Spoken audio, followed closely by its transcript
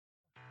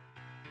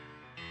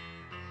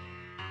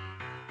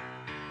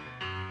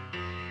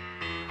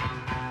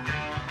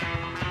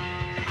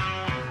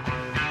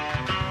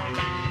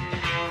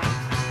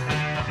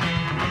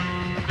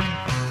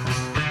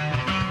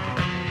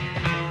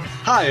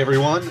Hi,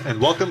 everyone, and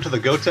welcome to the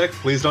Go Tech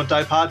Please Don't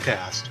Die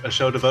podcast, a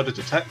show devoted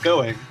to tech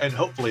going and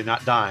hopefully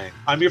not dying.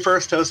 I'm your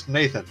first host,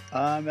 Nathan.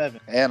 I'm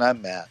Evan. And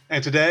I'm Matt.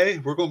 And today,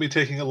 we're going to be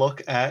taking a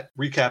look at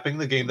recapping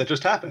the game that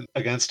just happened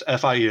against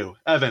FIU.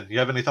 Evan, you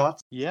have any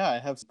thoughts? Yeah, I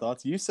have some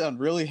thoughts. You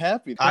sound really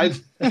happy. I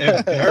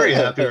am very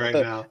happy right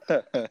now.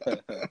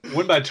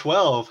 Win by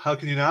 12. How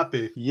can you not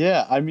be?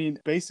 Yeah, I mean,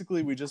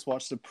 basically, we just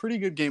watched a pretty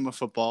good game of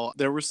football.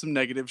 There were some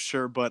negatives,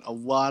 sure, but a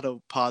lot of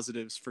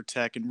positives for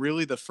Tech, and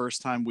really the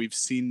first time we've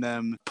seen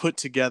them put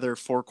together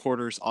 4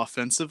 quarters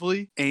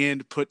offensively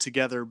and put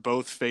together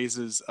both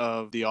phases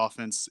of the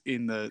offense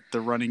in the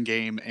running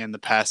game and the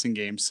passing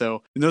game.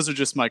 So, and those are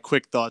just my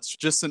quick thoughts.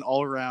 Just an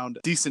all-around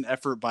decent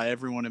effort by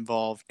everyone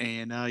involved.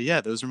 And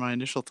yeah, those are my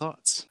initial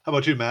thoughts. How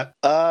about you, Matt?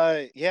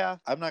 Yeah,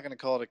 I'm not going to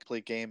call it a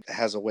complete game. It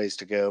has a ways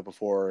to go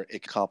before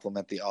it can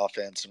complement the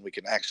offense and we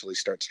can actually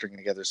start stringing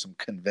together some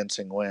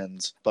convincing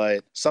wins.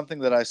 But something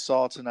that I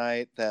saw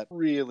tonight that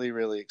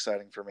really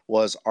exciting for me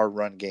was our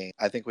run game.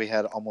 I think we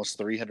had almost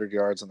 300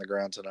 yards on the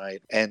ground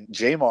tonight, and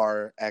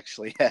Jamar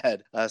actually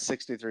had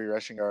 63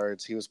 rushing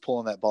yards. He was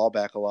pulling that ball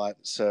back a lot,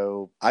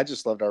 so I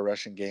just loved our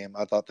rushing game.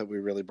 I thought that we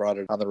really brought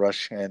it on the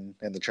rush and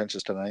in the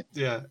trenches tonight.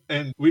 Yeah,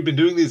 and we've been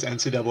doing these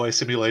NCAA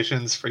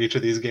simulations for each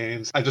of these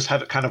games. I just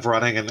have it kind of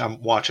running, and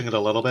I'm watching it a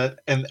little bit.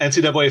 And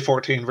NCAA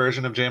 14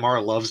 version of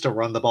Jamar loves to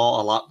run the ball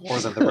a lot more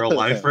than the real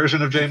life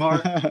version of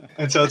Jamar.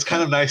 And so it's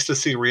kind of nice to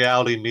see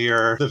reality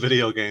mirror the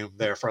video game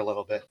there for a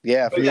little bit.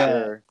 Yeah, for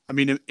sure. I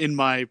mean, in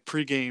my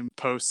pregame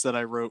posts that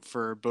I wrote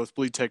for both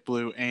Bleed Tech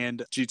Blue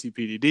and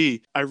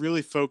GTPDD, I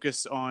really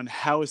focused on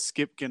how is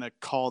Skip going to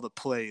call the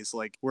plays.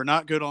 Like, we're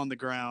not good on the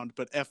ground,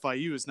 but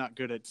FIU is not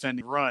good at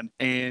defending run.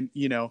 And,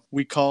 you know,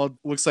 we called,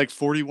 looks like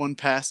 41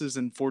 passes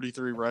and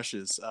 43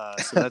 rushes.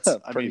 So that's,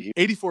 I mean,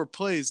 84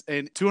 plays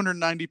and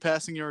 290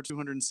 passing yards,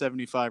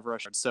 275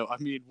 rushes. So, I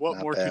mean, what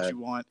not more bad. could you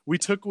want? We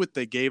took what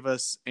they gave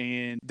us,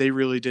 and they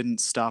really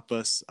didn't stop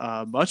us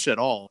much at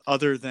all,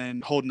 other than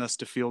holding us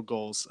to field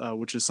goals,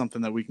 which is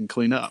something that we can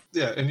clean up.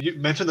 Yeah, and you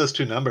mentioned those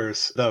two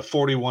numbers, the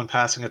 41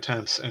 passing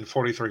attempts and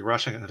 43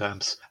 rushing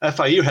attempts.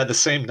 FIU had the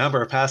same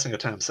number of passing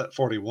attempts at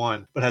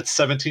 41, but had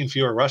 17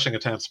 fewer rushing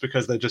attempts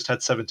because they just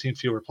had 17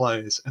 fewer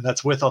plays, and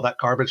that's with all that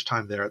garbage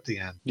time there at the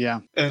end.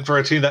 Yeah. And for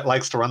a team that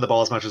likes to run the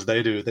ball as much as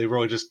they do, they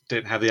really just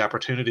didn't have the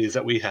opportunities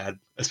that we had,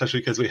 especially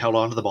because we held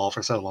on to the ball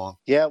for so long.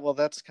 Yeah, well,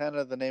 that's kind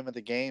of the name of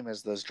the game,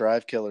 is those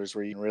drive killers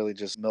where you can really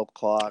just milk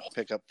clock,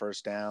 pick up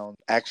first down,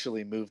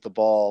 actually move the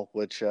ball,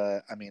 which,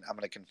 I mean, I'm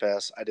going to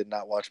confess, I did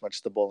not watch much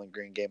of the Bowling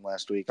Green game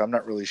last week. I'm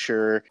not really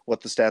sure what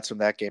the stats from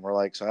that game were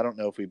like, so I don't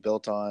know if we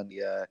built on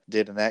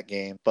did in that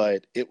game,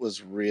 but it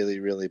was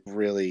really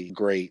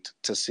great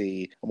to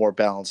see a more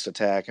balanced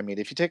attack. I mean,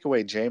 if you take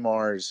away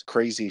Jamar's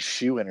crazy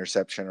shoe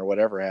interception or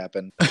whatever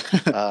happened,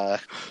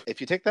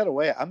 if you take that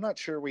away, I'm not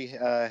sure we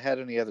had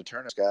any other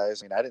turnovers,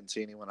 guys. I mean, I didn't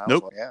see anyone else.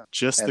 Nope. Yeah.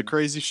 Just the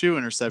crazy shoe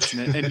interception.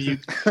 And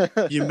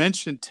you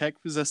mentioned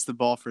Tech possessed the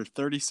ball for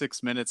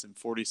 36 minutes and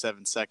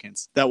 47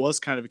 seconds. That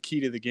was kind of a key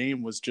to the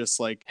game, was just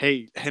like,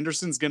 hey,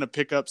 Henderson's going to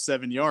pick up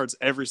 7 yards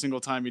every single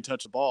time he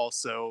touches the ball.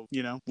 So,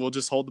 you know, we'll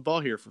just hold the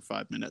ball here for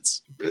 5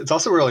 minutes. It's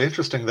also really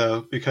interesting,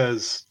 though,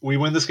 because we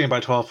win this game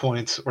by 12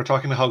 points. We're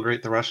talking about how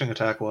great the rushing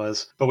attack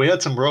was, but we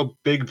had some real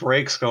big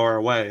breaks go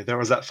our way. There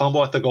was that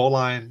fumble at the goal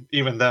line,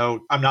 even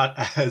though I'm not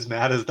as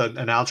mad as the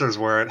announcers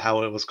were at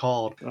how it was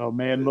called. Oh,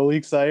 man,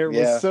 Malik Zaire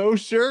was so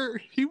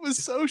sure. He was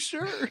so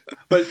sure.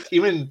 But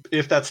even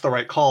if that's the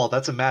right call,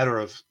 that's a matter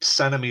of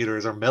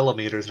centimeters or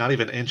millimeters, not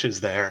even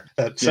inches there,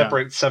 that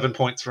separate 7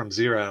 points from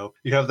zero.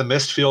 You have the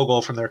missed field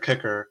goal from their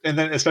kicker. And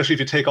then especially if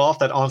you take off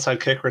that onside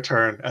kick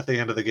return at the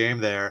end of the game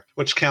there,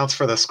 which counts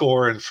for the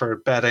score and for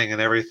betting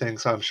and everything.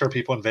 So I'm sure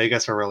people in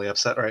Vegas are really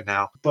upset right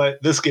now.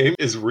 But this game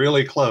is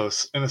really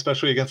close. And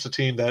especially against a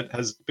team that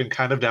has been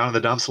kind of down in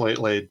the dumps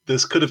lately,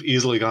 this could have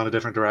easily gone a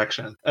different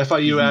direction.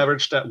 FIU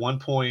averaged at one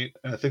point,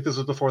 and I think this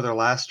was before their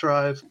last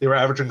drive, they were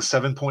averaging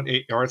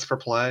 7.8 yards per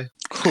play.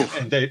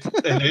 And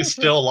they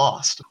still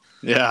lost.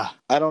 Yeah.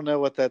 I don't know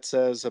what that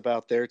says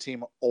about their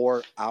team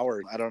or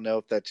ours. I don't know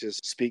if that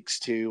just speaks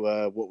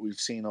to what we've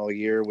seen all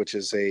year, which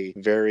is a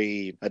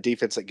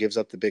defense that gives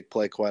up the big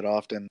play quite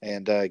often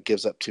and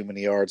gives up too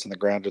many yards on the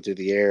ground or through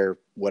the air,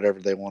 whatever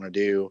they want to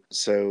do.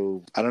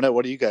 So I don't know.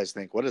 What do you guys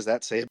think? What does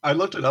that say? I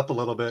looked it up a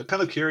little bit.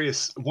 Kind of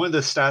curious. One of the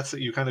stats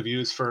that you kind of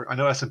use for, I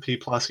know S&P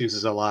Plus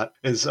uses a lot,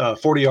 is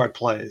 40-yard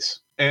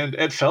plays. And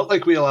it felt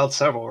like we allowed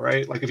several,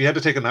 right? Like if you had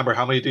to take a number,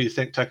 how many do you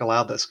think Tech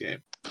allowed this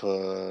game?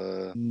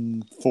 4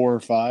 or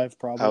 5,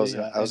 probably.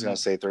 I was going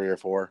to say 3 or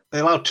 4. They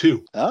allowed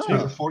 2. Oh. So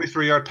a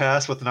 43-yard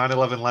pass with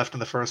 9:11 left in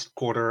the first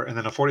quarter, and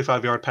then a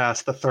 45-yard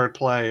pass the third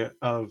play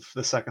of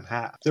the second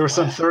half. There were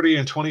some 30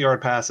 and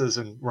 20-yard passes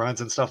and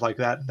runs and stuff like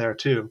that in there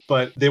too,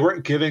 but they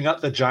weren't giving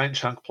up the giant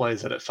chunk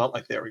plays that it felt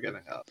like they were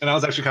giving up. And I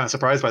was actually kind of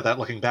surprised by that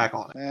looking back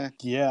on it.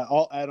 Yeah,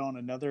 I'll add on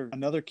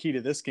another key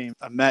to this game.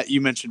 Matt,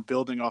 you mentioned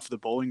building off the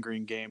Bowling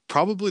Green game.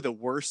 Probably the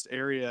worst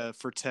area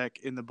for Tech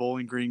in the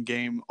Bowling Green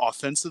game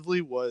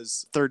offensively was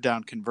was third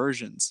down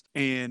conversions.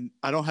 And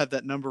I don't have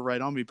that number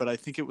right on me, but I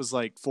think it was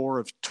like 4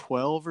 of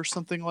 12 or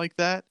something like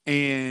that.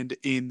 And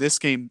in this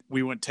game,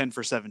 we went 10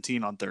 for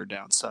 17 on third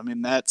down. So I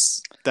mean,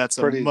 that's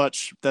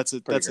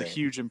a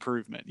huge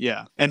improvement.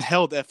 Yeah, and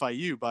held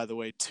FIU, by the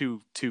way,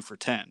 2 for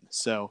 10.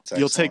 So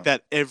you'll take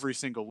that every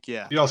single week.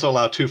 Yeah. You also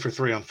allow 2 for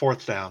 3 on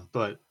fourth down,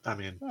 but I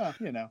mean,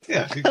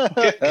 yeah, you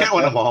can't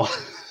win them all.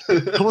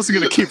 I wasn't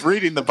going to keep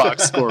reading the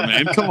box score,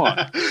 man. Come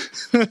on.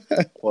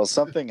 Well,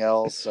 something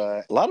else,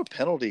 a lot of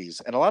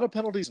penalties, and a lot of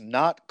penalties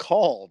not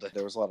called.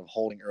 There was a lot of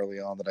holding early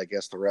on that I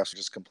guess the refs were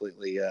just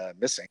completely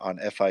missing on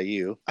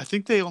FIU. I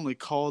think they only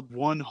called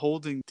one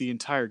holding the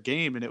entire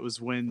game, and it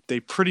was when they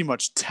pretty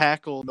much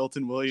tackled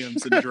Milton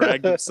Williams and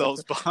dragged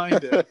themselves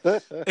behind him.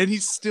 And he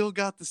still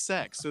got the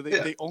sack. So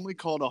they only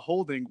called a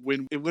holding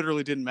when it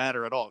literally didn't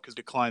matter at all because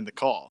declined the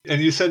call.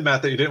 And you said,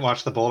 Matt, that you didn't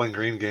watch the Bowling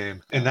Green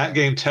game. In that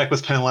game, Tech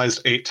was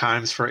penalized 8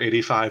 times for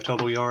 85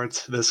 total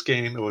yards. This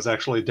game, it was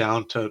actually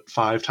down to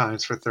 5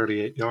 times for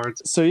 38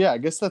 yards. So yeah, I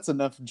guess that's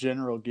enough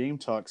general game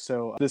talk.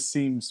 So this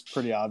seems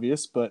pretty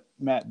obvious, but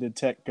Matt, did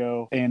Tech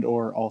go and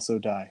or also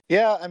die?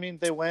 Yeah, I mean,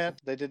 they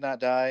went. They did not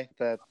die.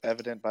 That's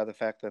evident by the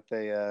fact that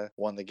they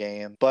won the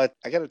game. But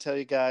I got to tell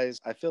you guys,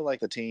 I feel like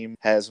the team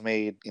has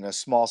made,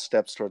 small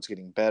steps towards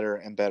getting better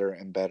and better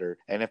and better.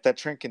 And if that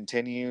trend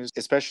continues,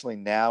 especially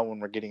now when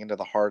we're getting into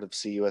the heart of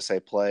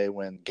CUSA play,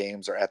 when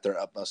games are at their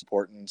utmost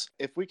importance,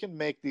 if we can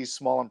make these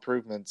small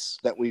improvements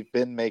that we've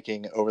been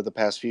making over the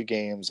past few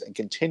games and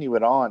continue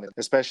it on,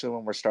 especially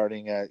when we're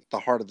starting at the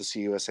heart of the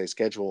CUSA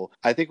schedule,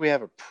 I think we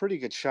have a pretty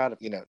good shot of,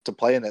 to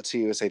play in that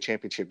CUSA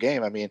championship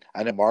game. I mean,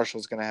 I know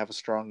Marshall's going to have a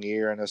strong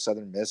year. I know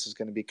Southern Miss is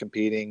going to be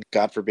competing.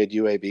 God forbid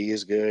UAB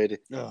is good.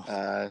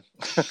 I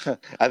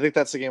think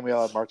that's the game we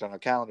all have marked on our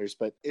calendars,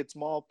 but it's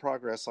small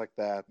progress like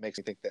that makes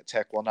me think that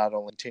Tech will not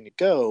only continue to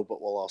go,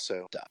 but will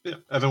also die. Yeah.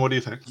 Evan, what do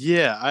you think?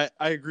 Yeah,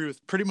 I agree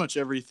with pretty much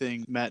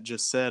everything Matt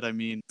just said. I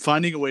mean,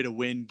 finding a way to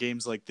win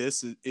games like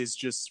this is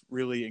just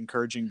really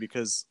encouraging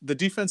because the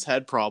defense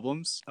had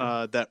problems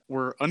that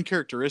were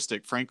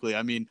uncharacteristic, frankly.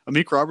 I mean,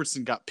 Amik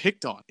Robertson got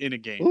picked on in a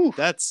game. Ooh.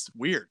 That's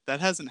weird. That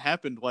hasn't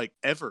happened like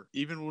ever,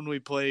 even when we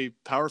play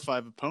Power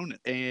 5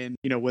 opponent. And,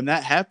 when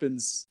that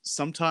happens,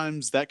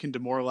 sometimes that can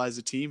demoralize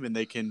a team and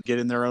they can get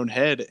in their own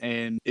head.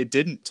 And it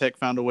didn't. Tech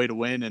found a way to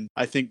win. And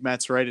I think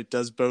Matt's right. It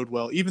does bode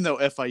well, even though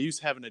FIU's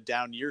having a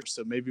down year.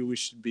 So maybe we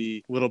should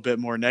be a little bit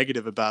more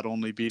negative about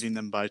only beating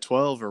them by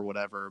 12 or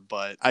whatever.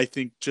 But I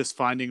think just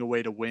finding a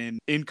way to win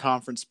in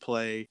conference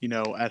play,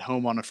 at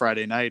home on a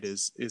Friday night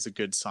is a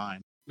good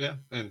sign. Yeah,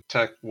 and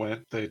Tech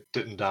went. They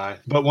didn't die.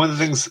 But one of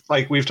the things,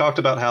 like we've talked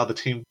about how the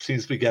team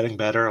seems to be getting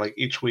better. Like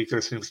each week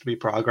there seems to be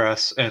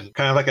progress and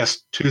kind of like a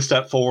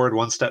 2-step forward,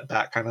 1 step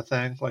back kind of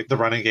thing. Like the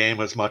running game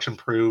was much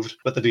improved,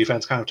 but the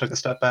defense kind of took a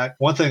step back.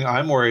 One thing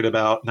I'm worried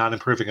about not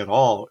improving at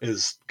all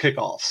is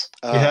kickoffs.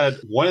 We had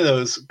one of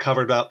those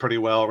covered out pretty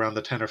well around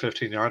the 10 or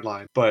 15 yard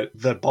line, but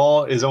the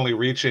ball is only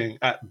reaching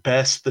at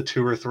best the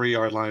 2 or 3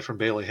 yard line from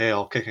Bailey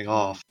Hale kicking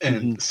off.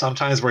 And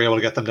sometimes we're able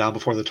to get them down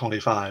before the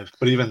 25.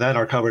 But even then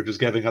our coverage is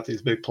giving up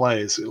these big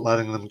plays,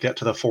 letting them get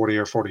to the 40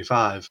 or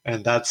 45.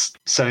 And that's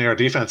setting our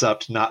defense up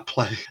to not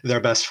play their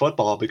best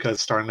football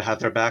because starting to have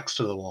their backs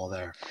to the wall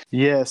there.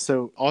 Yeah,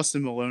 so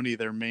Austin Maloney,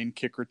 their main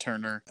kick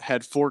returner,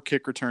 had 4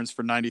 kick returns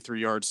for 93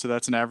 yards. So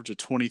that's an average of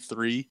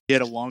 23. He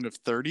had a long of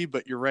 30,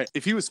 but you're right.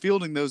 If he was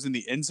fielding those in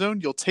the end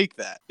zone, you'll take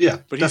that. Yeah,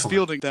 but he's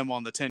fielding them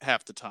on the 10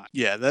 half the time.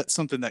 Yeah, that's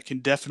something that can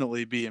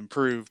definitely be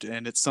improved.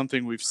 And it's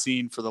something we've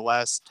seen for the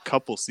last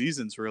couple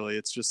seasons, really.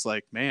 It's just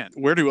like, man,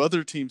 where do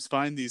other teams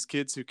find these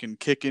kids who can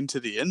kick into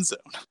the end zone?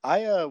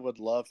 I would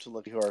love to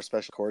look at who our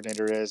special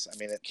coordinator is. I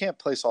mean, it can't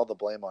place all the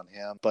blame on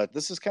him, but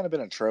this has kind of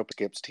been a trope of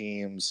Skip's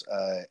teams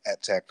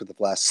at Tech for the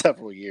last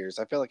several years.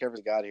 I feel like ever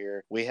since we got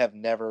here, we have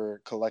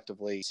never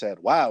collectively said,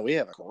 wow, we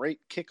have a great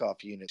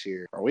kickoff unit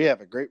here, or we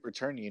have a great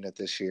return unit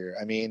this year.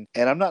 I mean,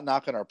 and I'm not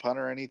knocking our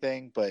punter or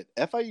anything, but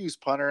FIU's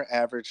punter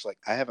averaged, like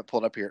I have it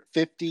pulled up here,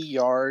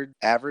 50-yard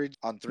average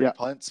on 3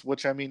 punts,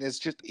 which I mean is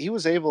just, he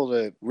was able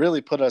to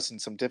really put us in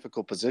some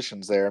difficult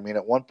positions there. I mean,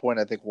 at one point,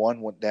 I think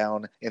one went down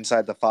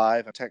inside the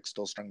 5. Tech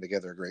still strung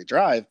together a great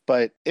drive,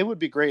 but it would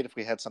be great if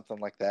we had something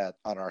like that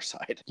on our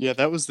side. Yeah,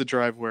 that was the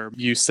drive where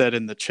you said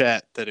in the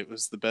chat that it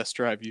was the best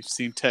drive you've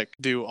seen Tech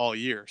do all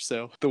year.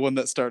 So the one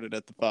that started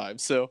at the 5.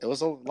 So it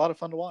was a lot of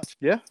fun to watch.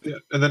 Yeah.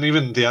 And then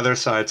even the other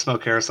side,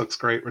 Smoke Harris looks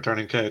great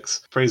returning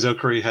kicks. Fraze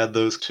Okri had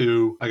those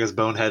 2, I guess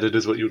boneheaded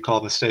is what you would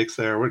call mistakes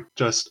there. We're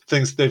just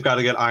things they've got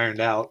to get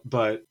ironed out.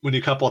 But when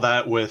you couple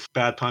that with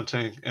bad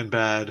punting and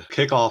bad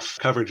kickoff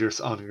coverage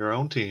on your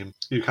own team,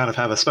 you kind of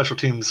have a special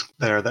teams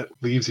there that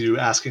leaves you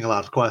asking a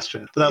lot of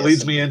questions. But that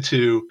leads me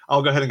into,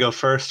 I'll go ahead and go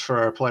first for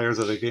our players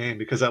of the game,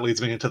 because that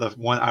leads me into the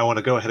one I want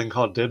to go ahead and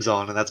call dibs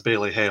on, and that's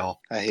Bailey Hale.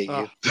 I hate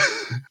you.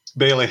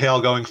 Bailey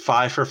Hale going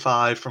 5 for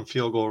 5 from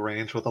field goal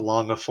range with a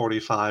long of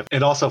 45,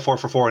 and also 4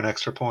 for 4 in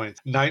extra points.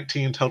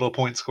 19 total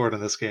points scored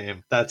in this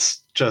game.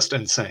 That's just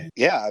insane.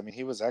 Yeah, I mean,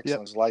 he was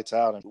excellent. Yep. Lights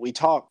out. And we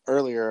talked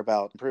earlier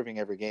about improving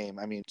every game.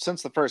 I mean,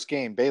 since the first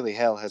game, Bailey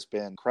Hale has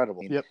been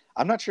incredible. Yep.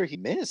 I'm not sure he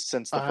missed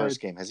since the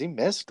first game. Has he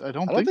missed? I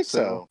don't think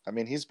so. I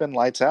mean, he's been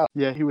lights out.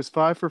 Yeah, he was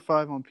 5 for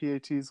 5 on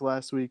PATs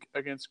last week.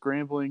 Against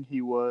Grambling,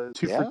 he was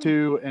 2 for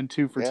 2 and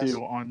 2 for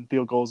 2 on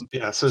field goals.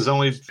 Yeah, so his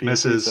only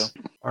misses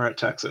are at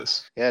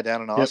Texas. Yeah,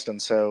 down in Austin.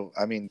 Yep. So,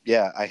 I mean,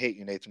 yeah, I hate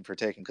you, Nathan, for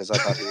taking because I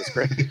thought he was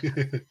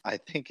great. I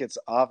think it's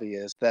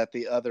obvious that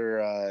the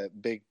other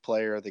big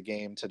player of the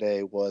game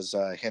today was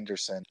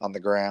Henderson on the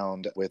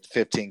ground with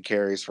 15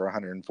 carries for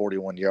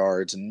 141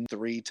 yards and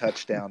 3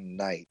 touchdown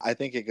night. I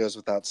think it goes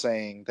without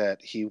saying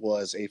that he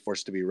was a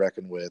force to be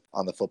reckoned with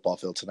on the football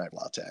field tonight,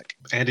 La Tech.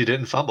 And he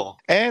didn't fumble.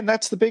 And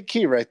that's the big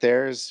key right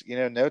there is,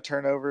 no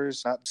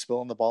turnovers, not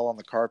spilling the ball on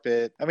the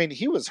carpet. I mean,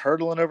 he was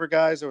hurdling over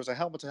guys. There was a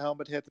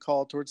helmet-to-helmet hit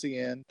call towards the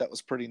end. That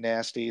was pretty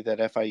nasty that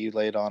FIU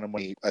laid on him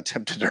when he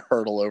attempted to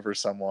hurdle over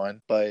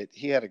someone. But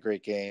he had a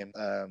great game.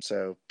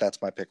 So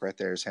that's my pick right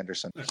there is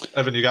Henderson.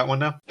 Evan, you got one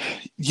now?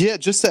 Yeah,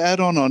 just to add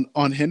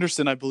on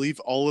Henderson, I believe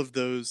all of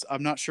those,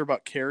 I'm not sure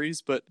about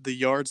carries, but the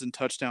yards and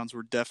touchdowns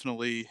were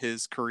definitely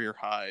his career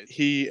high.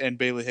 He and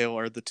Bailey Hale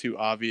are the two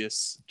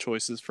obvious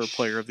choices for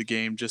player of the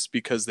game just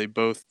because they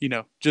both,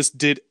 just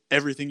did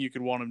everything you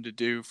could want them to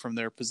do from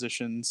their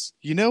positions.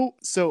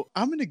 So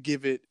I'm going to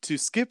give it to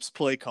Skip's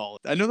play call.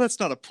 I know that's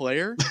not a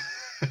player,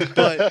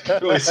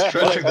 but really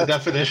stretching the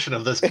definition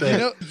of this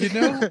bit.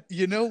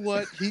 You know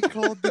what? He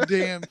called the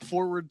damn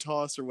forward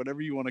toss or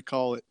whatever you want to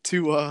call it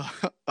to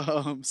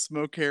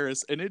Smoke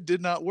Harris, and it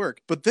did not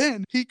work. But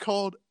then he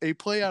called a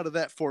play out of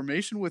that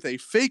formation with a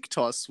fake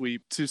toss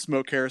sweep to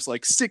Smoke Harris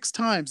like 6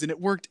 times, and it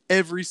worked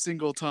every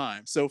single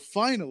time. So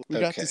finally, we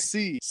got to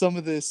see some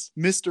of this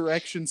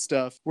misdirection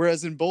stuff.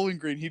 Whereas in Bowling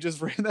Green, he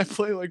just ran that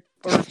play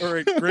or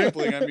at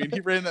Grambling, I mean,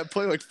 he ran that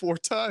play like 4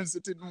 times.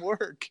 It didn't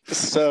work.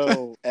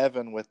 So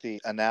Evan, with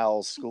the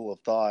Annals school of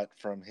thought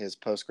from his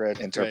post-grad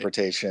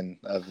interpretation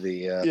of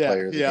the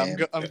player of the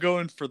game. I'm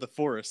going for the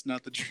forest,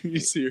 not the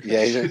trees here.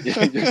 Yeah,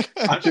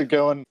 you're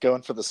going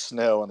for the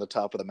snow on the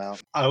top of the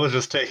mountain. I was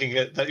just taking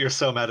it that you're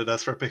so mad at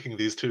us for picking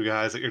these two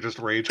guys that you're just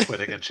rage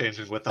quitting and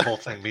changing what the whole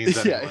thing means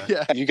anyway.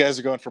 Yeah. You guys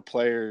are going for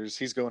players.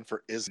 He's going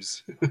for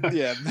isms.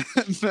 Yeah,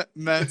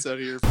 Matt's out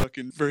here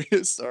fucking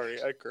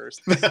sorry, I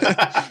cursed.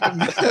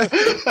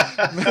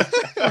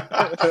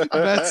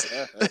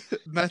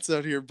 Matt's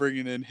out here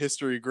bringing in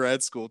history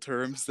grad school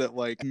terms that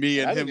like me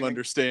and him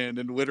understand,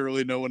 and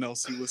literally no one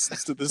else who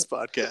listens to this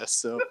podcast.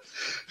 So,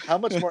 how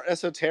much more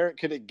esoteric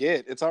could it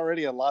get? It's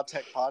already a La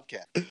Tech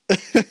podcast.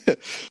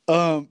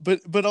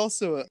 But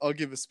also I'll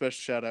give a special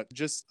shout out.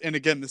 And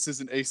again, this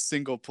isn't a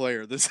single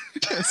player.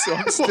 So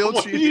I'm still cheating.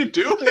 What are you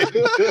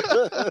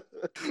doing?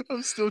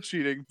 I'm still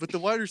cheating. But the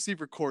wide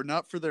receiver core,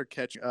 not for their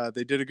catch,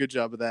 they did a good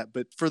job of that,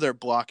 but for their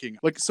blocking.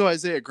 So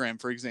Isaiah Graham,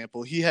 for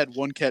example, he had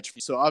 1 catch.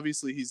 So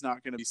obviously he's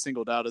not going to be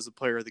singled out as a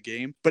player of the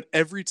game. But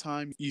every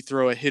time you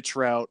throw a hitch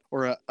route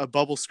or a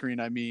bubble screen,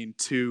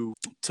 to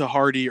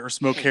Hardy or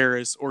Smoke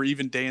Harris or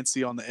even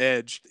Dancy on the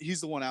edge,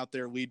 he's the one out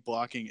there lead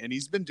blocking, and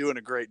he's been doing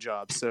a great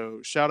job. So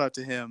shout out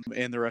to him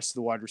and the rest of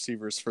the wide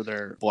receivers for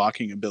their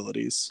blocking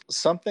abilities.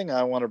 Something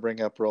I want to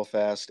bring up real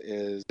fast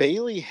is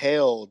Bailey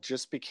Hale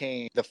just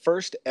became the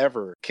first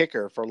ever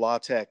kicker for La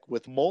Tech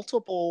with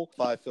multiple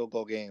 5 field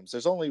goal games.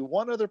 There's only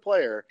one other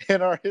player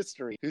in our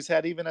history who's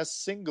had even a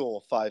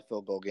single 5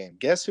 field goal game.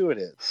 Guess who it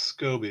is?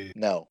 Scobie.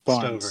 No.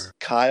 Stover.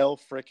 Kyle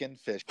frickin'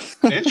 Fish.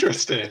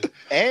 Interesting.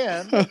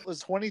 And it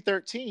was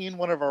 2013,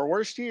 one of our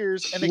worst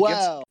years,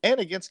 and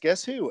against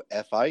guess who?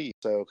 FIU.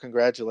 So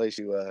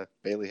congratulations to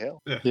Bailey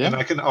Hale. Yeah. And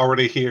I can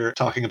already hear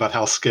talking about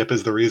how Skip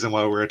is the reason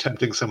why we're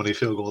attempting so many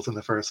field goals in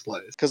the first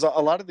place. Because a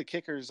lot of the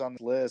kickers on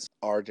the list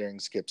are during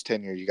Skip's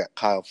tenure. You got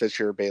Kyle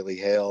Fisher, Bailey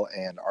Hale,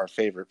 and our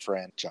favorite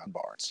friend, John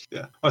Barnes.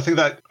 Yeah. I think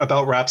that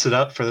about wraps it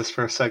up for this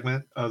first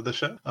segment of the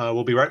show.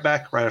 We'll be right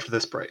back right after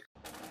this break.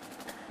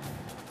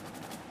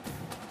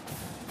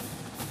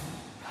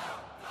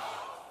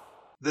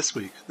 This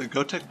week, the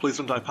Go Tech Please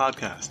Don't Die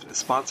podcast is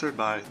sponsored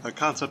by the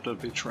concept of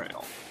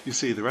betrayal. You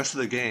see, the rest of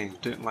the gang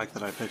didn't like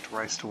that I picked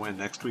Rice to win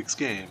next week's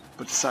game,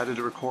 but decided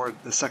to record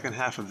the second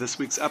half of this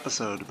week's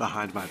episode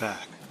behind my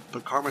back.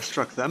 But karma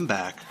struck them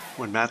back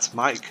when Matt's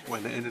mic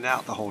went in and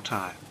out the whole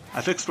time. I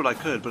fixed what I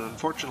could, but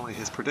unfortunately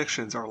his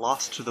predictions are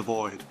lost to the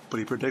void. But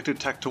he predicted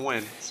Tech to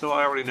win, so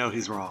I already know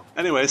he's wrong.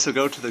 Anyway, so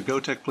go to the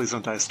Go Tech Please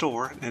Don't Die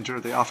store and enter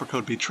the offer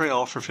code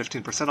BETRAYAL for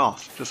 15%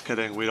 off. Just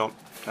kidding, we don't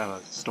have a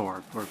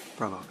store or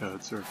promo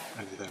codes or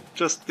anything.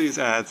 Just these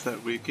ads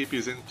that we keep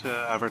using to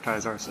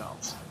advertise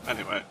ourselves.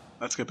 Anyway,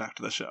 let's get back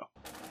to the show.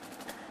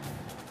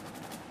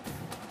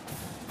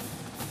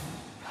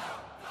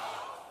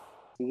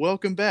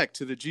 Welcome back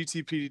to the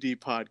GTPDD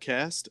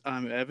podcast.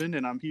 I'm Evan,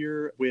 and I'm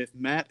here with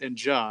Matt and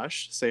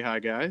Josh. Say hi,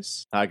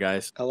 guys. Hi,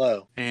 guys.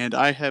 Hello. And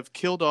I have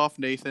killed off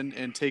Nathan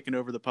and taken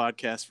over the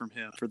podcast from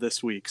him for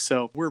this week.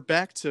 So we're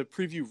back to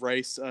preview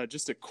Rice.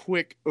 Just a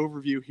quick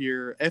overview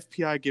here.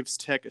 FPI gives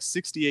Tech a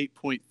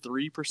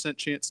 68.3%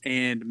 chance,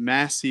 and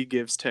Massey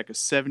gives Tech a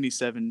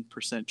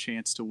 77%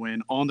 chance to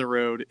win on the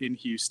road in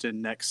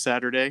Houston next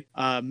Saturday.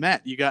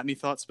 Matt, you got any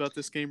thoughts about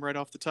this game right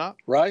off the top?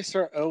 Rice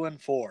are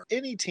 0-4.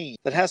 Any team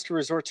that has to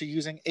resort to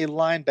using a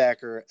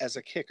linebacker as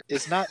a kicker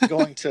is not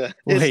going to...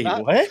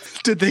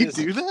 What? Did they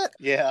do that?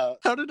 Yeah.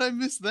 How did I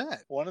miss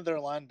that? One of their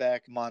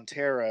lineback,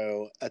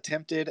 Montero,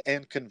 attempted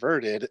and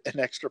converted an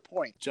extra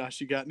point.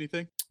 Josh, you got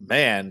anything?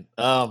 Man,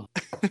 I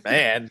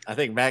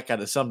think Matt kind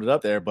of summed it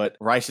up there, but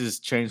Rice has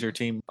changed their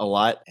team a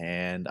lot,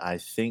 and I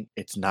think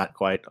it's not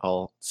quite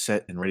all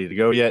set and ready to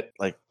go yet.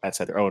 Like Matt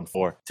said, they're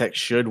 0-4. Tech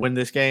should win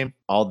this game.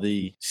 All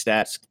the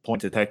stats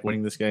point to Tech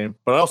winning this game,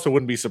 but I also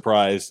wouldn't be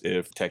surprised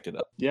if Tech did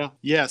up.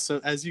 Yeah.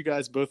 So as you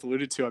guys both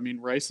alluded to, I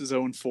mean, Rice is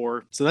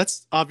 0-4, so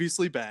that's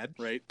obviously bad,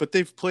 right? But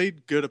they've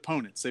played good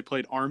opponents. They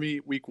played Army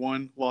week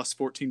 1, lost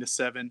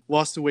 14-7,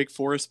 lost to Wake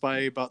Forest by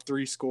about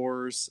 3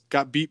 scores,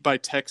 got beat by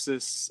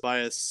Texas by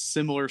a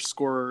similar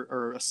score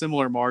or a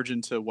similar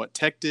margin to what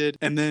Tech did,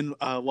 and then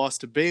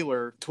lost to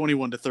Baylor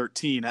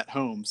 21-13 at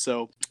home.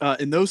 So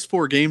in those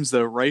 4 games,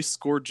 though, Rice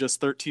scored just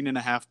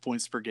 13.5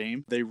 points per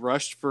game. They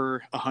rushed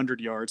for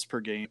 100 yards per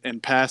game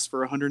and passed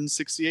for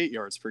 168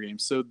 yards per game.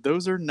 So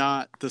those are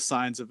not the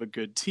signs of a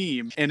good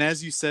team. And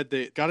as you said,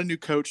 they got a new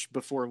coach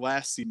before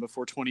last season,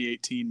 before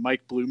 2018,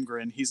 Mike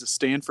Bloomgren. He's a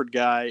Stanford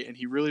guy, and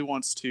he really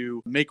wants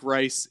to make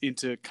Rice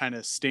into kind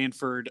of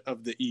Stanford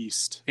of the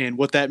East. And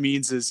what that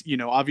means is,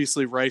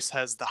 obviously Rice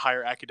has the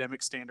higher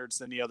academic standards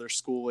than the other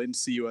school in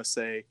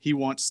CUSA. He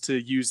wants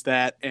to use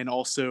that and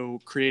also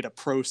create a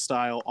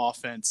pro-style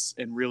offense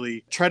and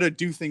really try to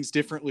do things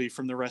differently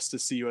from the rest of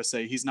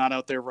CUSA. He's not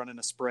out there running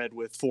a spread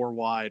with 4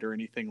 wide or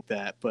anything like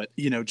that. But,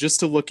 just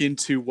to look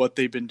into what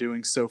they've been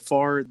doing so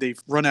far, they've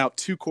run out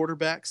 2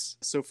 quarterbacks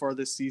so far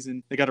this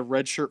season. They got a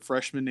redshirt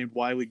freshman named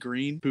Wiley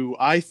Green, who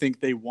I think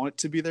they want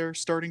to be their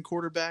starting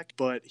quarterback,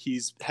 but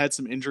he's had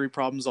some injury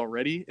problems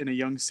already in a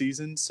young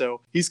season.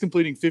 So he's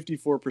completing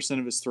 54%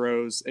 of his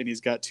throws, and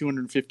he's got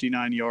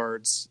 259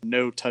 yards,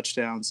 no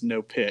touchdowns,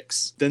 no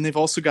picks. Then they've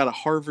also got a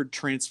Harvard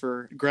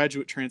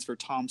graduate transfer,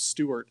 Tom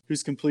Stewart,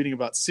 who's completing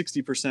about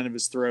 60% of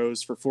his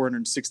throws for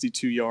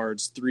 462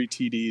 yards, 3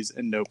 TDs,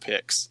 and no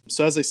picks.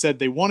 So as I said,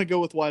 they want to go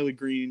with Wiley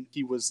Green.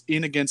 He was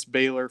in against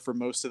Baylor for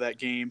most of that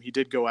game. He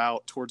did go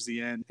out towards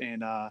the end,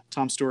 and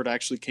Tom Stewart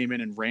actually came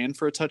in and ran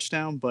for a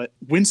touchdown. But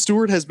when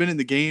Stewart has been in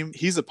the game,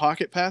 he's a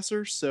pocket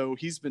passer, so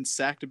he's been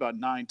sacked about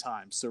 9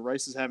 times. So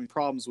Rice is having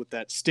problems with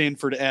that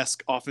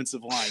Stanford-esque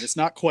offensive line. It's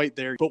not quite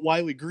there, but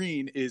Wiley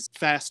Green is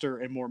faster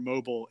and more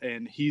mobile,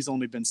 and he's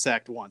only been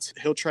sacked once.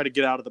 He'll try to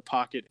get out of the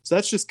pocket. So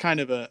that's just kind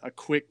of a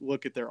quick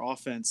look at their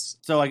offense.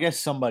 So I guess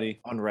somebody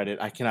on Reddit,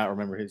 I cannot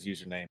remember his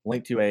username,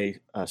 linked to a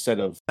set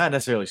of, not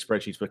necessarily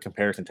spreadsheets, but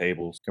comparison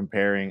tables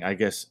comparing, I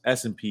guess,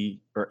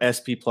 S&P or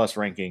SP plus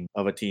ranking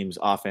of a team's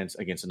offense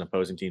against an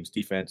opposing team's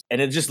defense.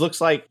 And it just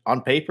looks like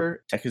on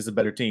paper, Tech is the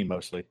better team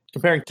mostly.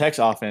 Comparing Tech's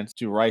offense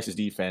to Rice's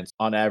defense,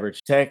 on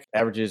average, Tech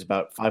averages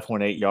about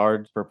 5.8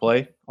 yards per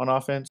play on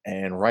offense,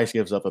 and Rice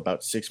gives up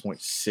about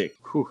 6.6.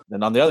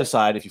 Then on the other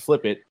side, if you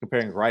flip it,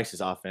 comparing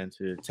Rice's offense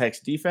to Tech's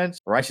defense,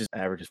 Rice's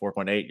average is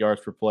 4.8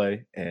 yards per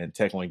play, and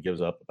Tech only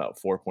gives up about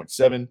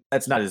 4.7.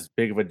 That's not as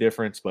big of a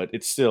difference, but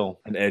it's still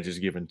an edge is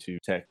given to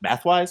Tech.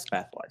 Math-wise.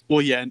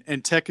 Well, yeah,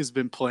 and Tech has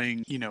been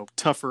playing,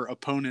 tougher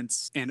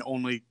opponents and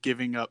only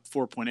giving up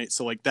 4.8.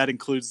 So, that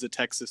includes the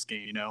Texas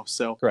game,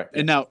 So, correct.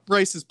 And now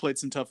Rice has played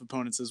some tough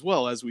opponents as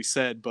well, as we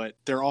said, but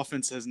their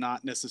offense has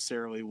not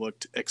necessarily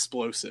looked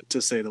explosive,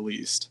 to say the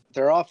least.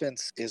 Their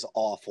offense is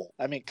awful.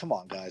 I mean, come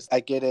on, guys.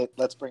 I get it.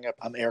 Let's bring up,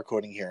 I'm air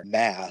quoting here,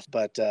 math,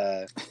 but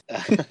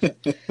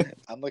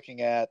I'm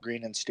looking at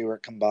Green and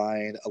Stewart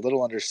combined, a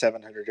little under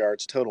 700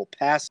 yards total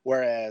pass,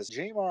 whereas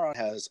Jamar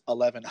has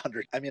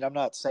 1,100. I mean, I'm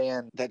not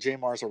saying that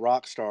Jamar's a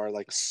rock star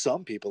like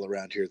some people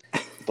around here,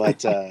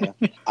 but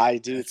I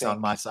do it's think...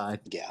 on my side.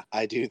 Yeah,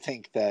 I do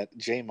think that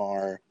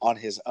Jamar on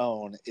his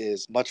own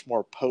is much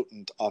more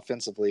potent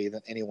offensively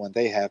than anyone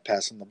they have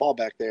passing the ball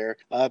back there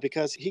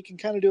because he can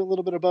kind of do a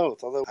little bit of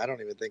both, although I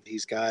don't even think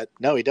he's got...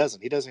 No, he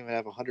doesn't. He doesn't even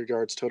have 100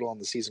 yards total on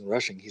the season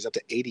rushing. He's up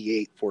to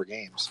 88 4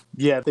 games.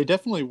 Yeah, they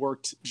definitely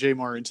worked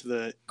Jamar into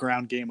the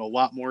ground game a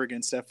lot more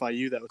against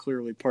FIU. That was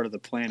clearly part of the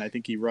plan. I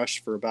think he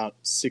rushed for about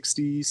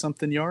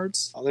 60-something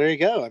yards. Oh, there you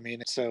go. I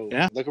mean, so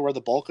yeah. Look at where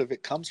the bulk of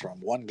it comes from.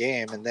 One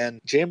game, and then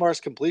Jamar's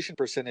completion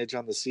percentage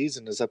on the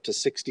season is up to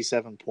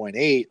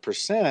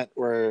 67.8%,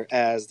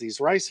 whereas these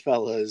Rice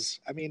fellas,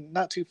 I mean,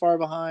 not too far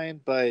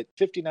behind, but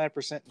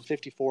 59% and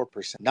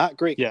 54%. Not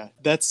great. Yeah,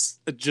 that's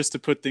just to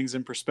put things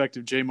in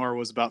perspective. Jamar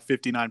was about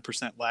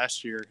 59%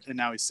 last year, and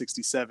now he's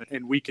 67,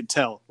 and we can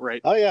tell,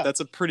 right? Oh, yeah.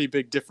 That's a pretty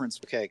big difference.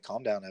 Okay,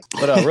 calm down. Evan.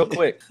 But real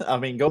quick, I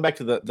mean, go back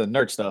to the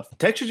nerd stuff.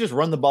 Tech should just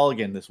run the ball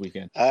again this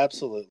weekend.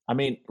 Absolutely. I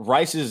mean,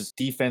 Rice's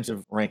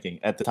defensive ranking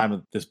at the time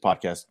of this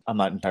podcast, I'm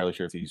not entirely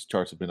sure if these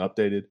charts have been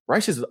updated.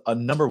 Rice is a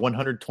number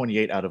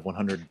 128 out of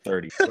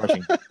 130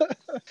 rushing.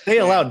 They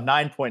allowed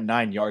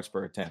 9.9 yards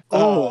per attempt.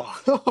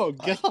 Oh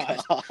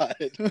God.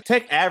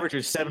 Tech average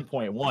is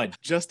 7.1.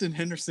 Justin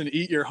Henderson,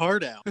 eat your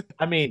heart out.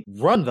 I mean,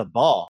 run the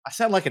ball. I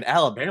sound like an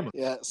Alabama.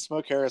 Yeah,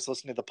 Smoke Harris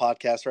listening to the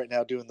podcast right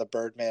now doing the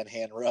Birdman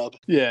hand rub.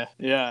 Yeah.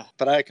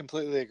 But I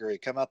completely agree.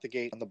 Come out the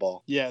gate on the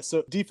ball. Yeah,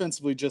 so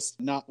defensively, just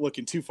not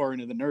looking too far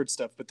into the nerd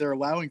stuff, but they're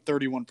allowing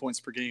 31 points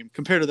per game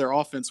compared to their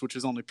offense, which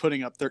is only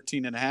putting up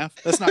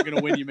 13.5. That's not going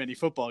to win you many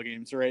football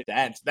games, right?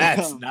 That's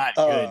not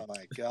good. Oh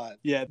my God.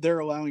 Yeah, they're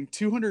allowing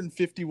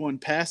 251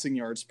 passing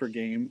yards per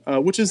game,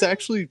 which is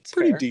actually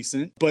pretty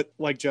decent. But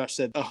like Josh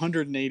said,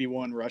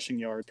 181 rushing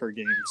yards per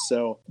game.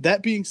 So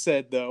that being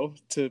said, though,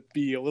 to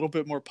be a little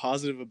bit more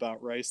positive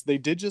about Rice, they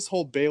did just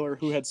hold Baylor,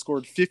 who had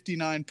scored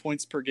 59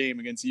 points per game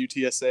against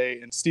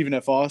UTSA and Stephen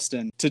F.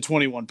 Austin, to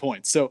 21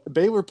 points. So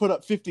Baylor put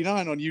up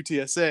 59 on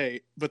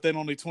UTSA, but then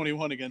only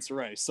 21 against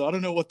Rice. So I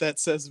don't know what that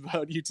says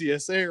about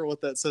UTSA or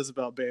what that says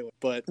about Baylor.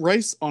 But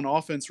Rice on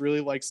offense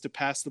really likes to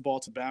pass the ball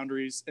to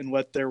boundaries and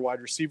let their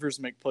wide receivers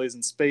make plays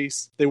in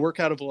space. They work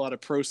out of a lot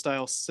of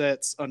pro-style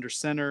sets under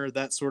center,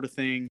 that sort of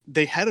thing.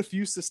 They had a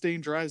few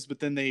sustained drives, but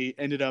then they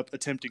ended up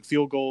attempting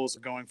field goals or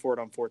going for it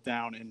on fourth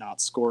down and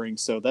not scoring.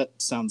 So that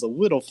sounds a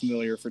little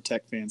familiar for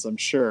Tech fans, I'm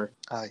sure.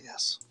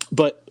 Yes.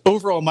 But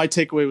overall, my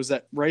takeaway was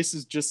that Rice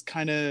is just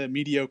kind of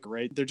mediocre,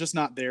 right? They're just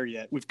not there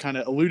yet. We've kind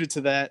of alluded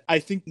to that. I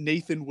think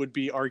Nathan would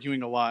be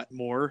arguing a lot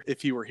more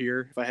if he were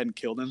here, if I hadn't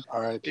killed him.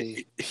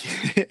 R.I.P.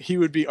 He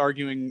would be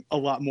arguing a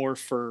lot more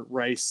for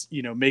Rice,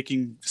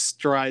 making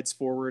strides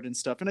forward and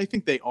stuff. And I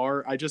think they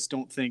are. I just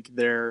don't think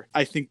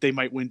I think they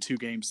might win 2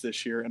 games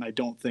this year. And I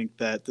don't think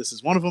that this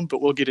is one of them,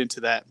 but we'll get into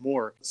that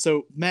more.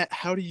 So, Matt,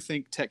 how do you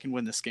think Tech can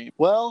win this game?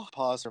 Well,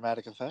 pause,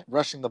 dramatic effect.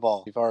 Rushing the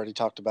ball. We've already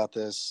talked about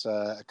this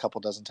a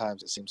couple dozen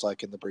times, it seems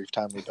like, in the brief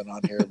time we've been on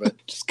here, but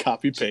just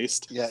copy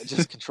paste. Yeah,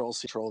 just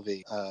Control-C,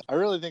 Control-V. I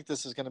really think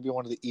this is going to be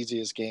one of the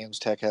easiest games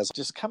Tech has.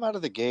 Just come out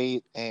of the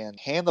gate and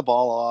hand the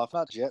ball off,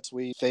 not jet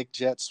sweep, fake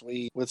jet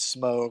sweep with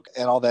smoke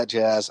and all that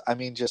jazz. I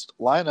mean, just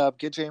line up,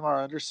 get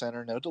Jamar under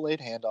center, no delayed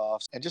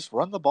handoffs, and just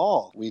run the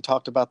ball. We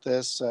talked about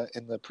this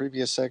in the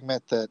previous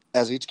segment that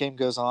as each game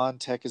goes on,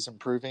 Tech is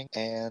improving,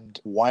 and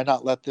why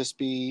not let this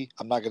be,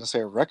 I'm not going to say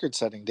a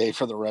record-setting day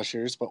for the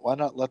rushers, but why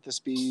not let this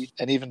be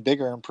an even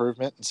bigger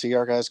improvement and see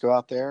our guys go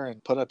out there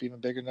and put up even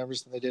bigger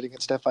numbers than they did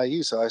against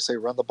FIU. So I say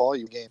run the ball,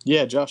 you game.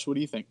 Yeah, Josh, what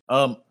do you think?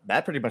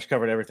 That pretty much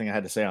covered everything I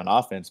had to say on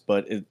offense,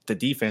 but the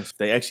defense,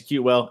 they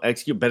execute well,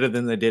 execute better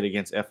than they did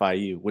against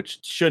FIU, which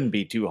shouldn't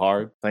be too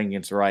hard playing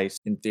against Rice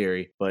in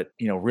theory, but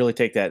really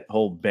take that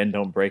whole bend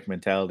don't break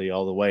mentality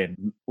all the way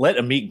and let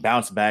Amik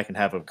bounce back and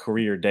have a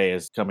career day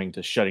as coming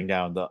to shutting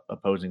down the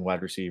opposing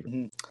wide receiver.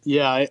 Mm-hmm.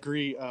 Yeah, I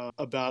agree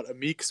about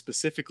Amik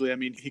specifically. I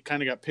mean, he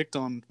kind of got picked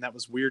on. That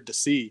was weird to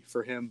see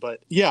for him,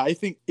 but yeah, I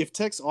think if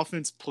Tech's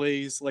offense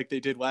plays like they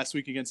did last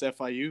week against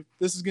FIU,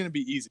 this is going to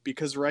be easy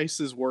because Rice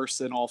is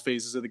worse in all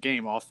phases of the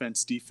game,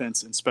 offense,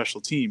 defense, and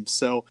special teams.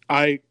 So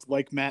I,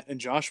 like Matt and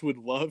Josh, would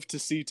love to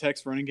see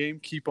Tech's running game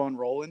keep on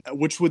rolling,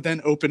 which would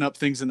then open up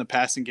things in the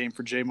passing game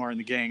for Jamar and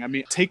the gang. I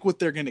mean, take what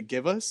they're going to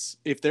give us.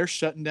 If they're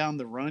shutting down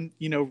the run,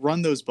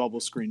 run those bubble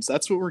screens.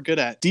 That's what we're good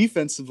at.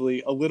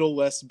 Defensively, a little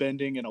less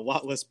bending and a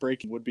lot less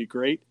breaking would be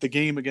great. The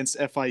game against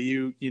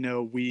FIU,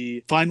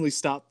 we finally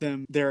stopped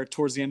them there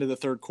towards the end of the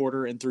third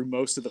quarter and through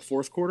most of the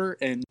fourth quarter.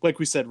 And like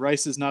we said,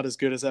 Rice is not as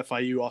good as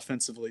FIU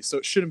offensively, so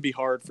it shouldn't be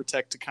hard for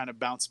Tech to kind of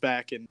bounce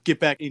back and get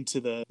back into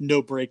the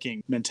no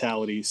breaking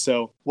mentality.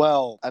 So,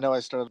 well, I know I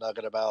started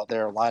nugget about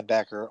their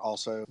linebacker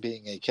also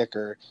being a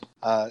kicker.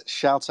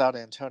 Shouts out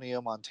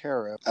Antonio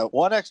Montero.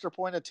 1 extra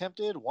point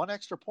attempted, 1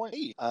 extra point.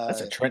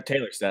 That's a Trent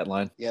Taylor stat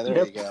line. Yeah,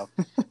 there you go.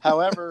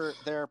 However,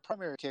 their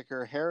primary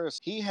kicker, Harris,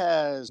 he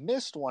has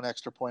missed 1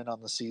 extra point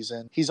on the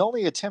season. He's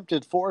only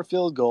attempted 4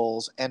 field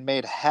goals and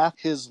made half.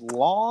 His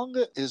long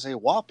is a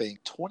whopping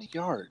 20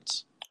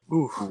 yards.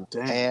 Ooh,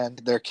 dang. And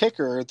their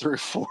kicker through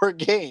 4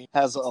 games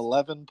has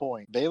 11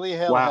 points. Bailey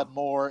Hale had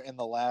more in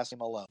the last game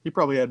alone. He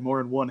probably had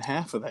more in one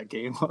half of that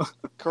game.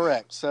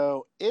 Correct.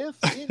 So if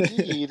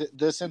indeed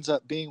this ends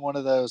up being one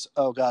of those,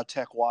 oh God,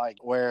 Tech why,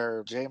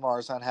 where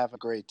Jamar's not having a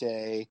great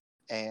day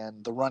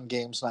and the run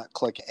game's not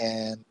clicking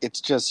and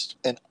it's just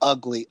an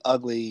ugly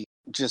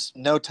just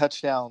no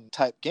touchdown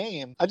type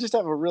game, I just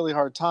have a really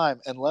hard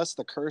time, unless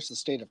the curse the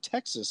state of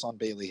Texas on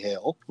Bailey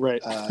Hale,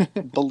 right?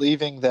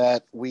 Believing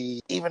that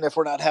even if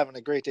we're not having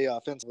a great day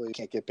offensively, we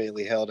can't get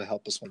Bailey Hale to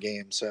help us win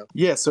games. So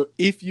yeah, so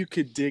if you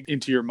could dig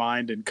into your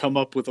mind and come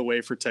up with a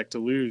way for Tech to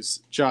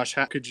lose, Josh,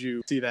 how could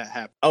you see that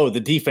happen? Oh, the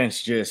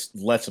defense just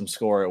lets them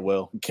score at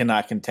will.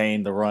 Cannot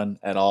contain the run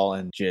at all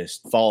and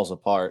just falls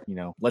apart.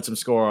 Lets them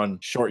score on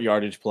short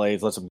yardage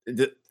plays.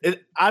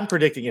 I'm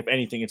predicting, if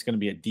anything, it's going to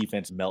be a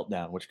defense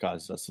meltdown, which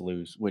causes us to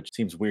lose, which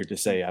seems weird to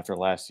say after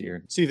last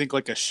year. So you think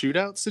like a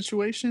shootout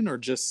situation, or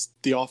just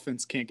the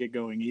offense can't get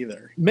going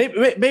either?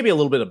 Maybe a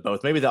little bit of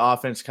both. Maybe the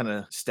offense kind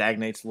of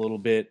stagnates a little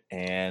bit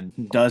and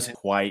doesn't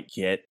quite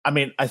get. I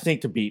mean, I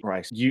think to beat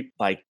Rice,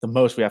 the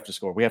most we have to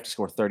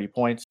score 30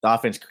 points. The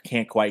offense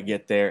can't quite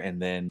get there,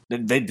 and then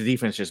the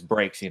defense just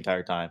breaks the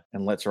entire time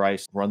and lets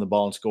Rice run the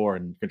ball and score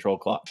and control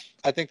clock.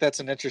 I think that's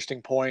an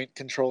interesting point,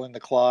 controlling the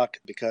clock,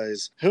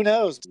 because who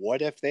knows?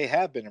 What if they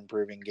have been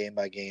improving game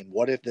by game?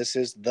 What if this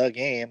is the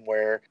game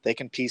where they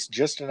can piece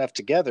just enough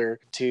together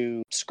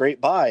to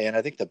scrape by? And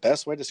I think the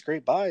best way to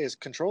scrape by is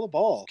control the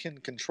ball. You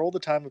can control the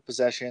time of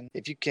possession.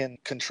 If you can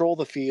control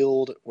the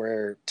field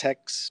where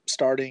Tech's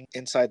starting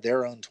inside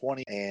their own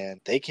 20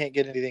 and they can't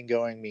get anything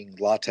going, meaning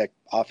La Tech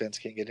offense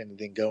can't get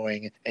anything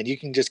going, and you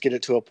can just get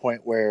it to a point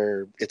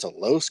where it's a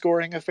low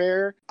scoring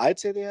affair, I'd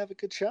say they have a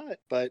good shot.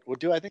 But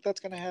do I think that's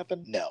going to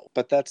happen? No.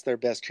 But that's their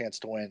best chance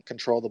to win.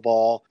 Control the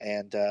ball,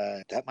 and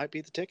that might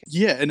be the ticket.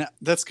 Yeah, and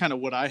that's kind of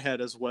what I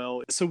had as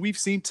well. So we've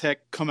seen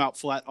Tech come out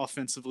flat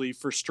offensively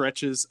for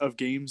stretches of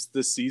games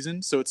this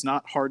season, so it's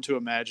not hard to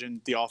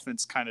imagine the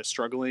offense kind of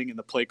struggling and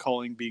the play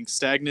calling being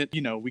stagnant.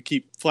 We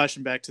keep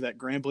flashing back to that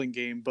Grambling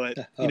game,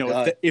 but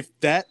if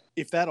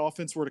that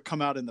offense were to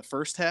come out in the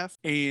first half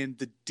and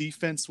the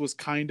defense was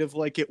kind of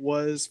like it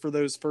was for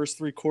those first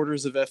 3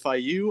 quarters of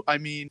FIU, I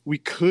mean, we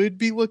could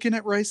be looking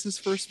at Rice's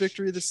first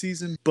victory of the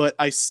season, but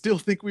I still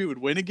think we would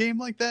win a game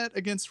like that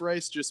against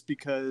Rice, just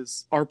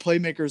because our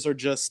playmakers are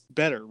just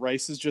better.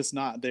 Rice is just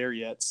not there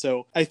yet.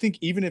 So I think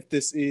even if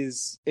this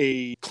is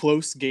a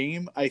close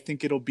game, I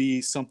think it'll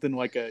be something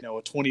like a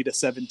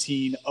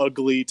 20-17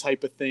 ugly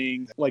type of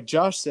thing. Like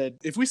Josh said,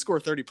 if we score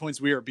 30 points,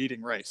 we are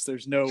beating Rice.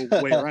 There's no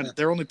way around it.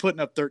 They're only putting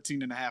up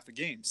 13.5 a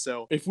game.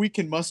 So if we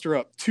can muster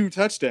up 2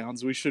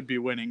 touchdowns, we should be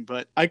winning.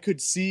 But I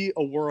could see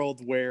a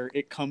world where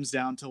it comes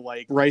down to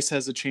like Rice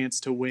has a chance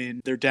to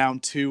win. They're down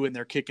 2 and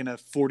they're kicking a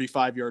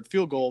 45-yard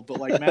field goal. But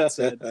like Matt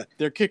said,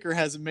 their kicker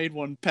hasn't made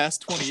one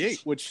past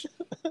 28, which,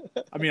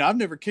 I mean, I've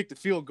never kicked a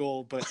field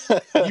goal, but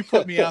you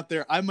put me out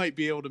there, I might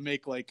be able to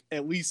make like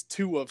at least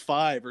 2 of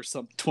 5 or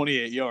something,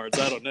 28 yards.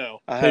 I don't know.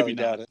 Maybe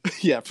not. It.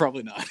 Yeah,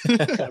 probably not.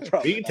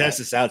 We can test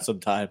this out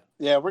sometime.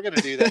 Yeah, we're going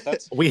to do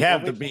that. We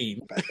have the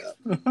beat.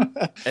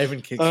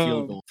 Evan kicks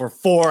field goal for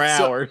 4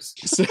 hours.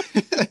 So,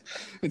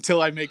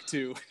 until I make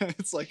 2.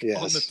 It's like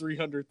on the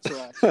 300th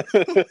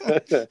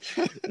try.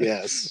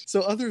 Yes.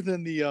 So other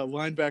than the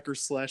linebacker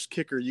 /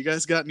 kicker, you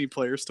guys got any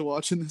players to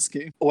watch in this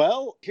game?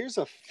 Well, here's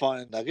a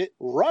fun nugget.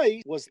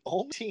 Rice was the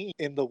only team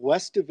in the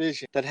West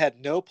Division that had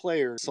no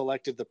players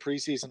selected the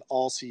preseason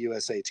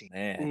All-CUSA team.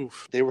 Man.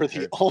 They were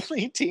the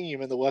only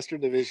team in the Western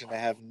Division to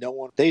have no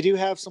one. They do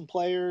have some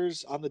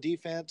players on the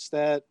defense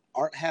that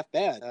aren't half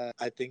bad.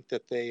 I think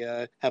that they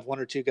have 1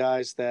 or 2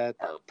 guys that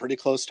are pretty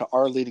close to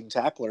our leading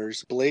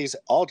tacklers. Blaze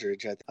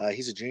Aldridge,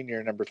 he's a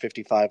junior, number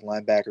 55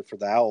 linebacker for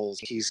the Owls.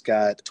 He's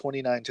got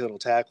 29 total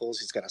tackles.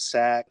 He's got a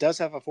sack. Does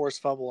have a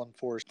forced fumble and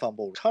forced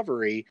fumble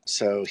recovery,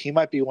 so he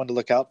might be one to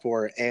look out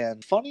for.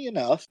 And funny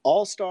enough,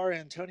 all-star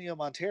Antonio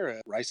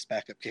Montero, Rice's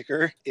backup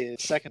kicker,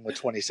 is second with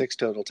 26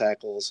 total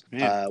tackles.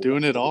 Man,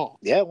 doing it all.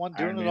 Yeah,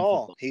 doing it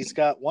all. He's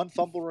got 1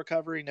 fumble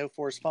recovery, no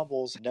forced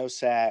fumbles, no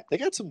sack. They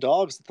got some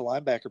dogs at the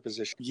linebacker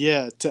position.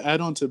 Yeah, to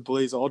add on to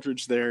Blaze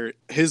Aldridge there,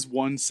 his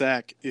 1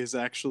 sack is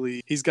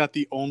actually, he's got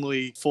the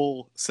only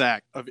full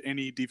sack of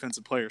any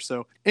defensive player.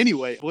 So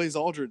anyway, Blaze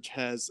Aldridge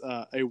has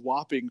a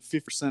whopping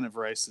 50% of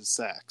Rice's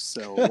sacks.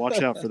 So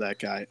watch out for that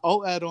guy.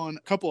 I'll add on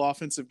a couple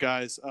offensive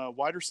guys.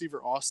 Wide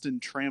receiver Austin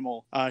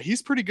Trammell.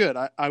 He's pretty good.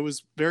 I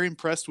was very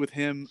impressed with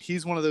him.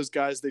 He's one of those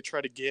guys they try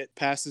to get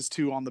passes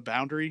to on the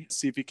boundary,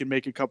 see if he can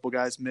make a couple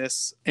guys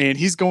miss. And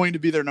he's going to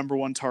be their number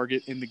 1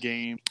 target in the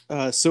game.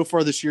 So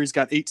far this year, he's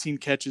got 18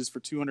 catches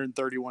for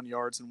 231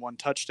 yards and 1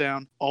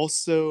 touchdown.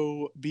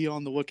 Also, be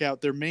on the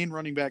lookout. Their main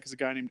running back is a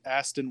guy named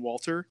Aston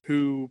Walter,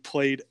 who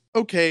played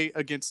okay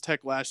against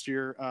Tech last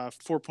year,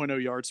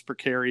 4.0 yards per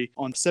carry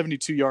on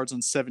 72 yards on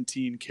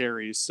 17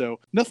 carries. So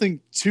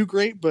nothing too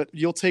great, but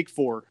you'll take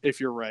 4 if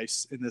you're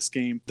Rice in this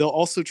game. They'll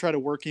also try to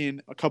work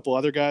in a couple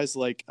other guys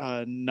like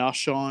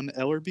Nahshon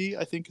Ellerby,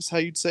 I think is how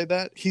you'd say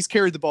that. He's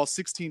carried the ball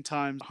 16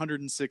 times,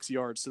 106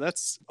 yards. So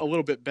that's a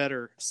little bit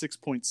better,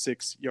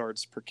 6.6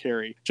 yards per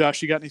carry.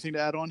 Josh, you got anything to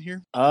add on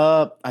here?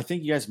 I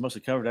think you guys mostly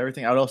covered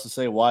everything. I would also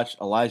say watch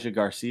Elijah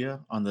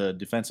Garcia on the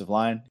defensive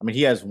line. I mean,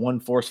 he has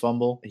 1 forced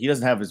fumble. He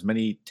doesn't have as as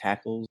many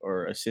tackles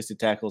or assisted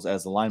tackles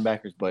as the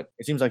linebackers, but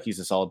it seems like he's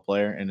a solid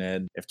player. And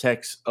then if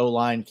Tech's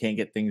O-line can't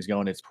get things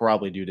going, it's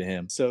probably due to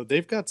him. So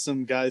they've got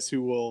some guys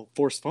who will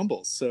force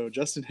fumbles. So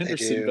Justin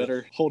Henderson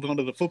better hold on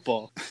to the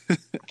football.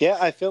 Yeah,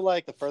 I feel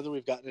like the further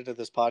we've gotten into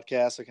this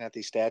podcast, looking at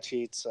these stat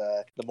sheets,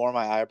 the more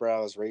my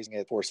eyebrow is raising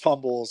at forced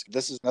fumbles.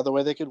 This is another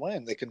way they could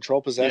win. They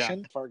control possession.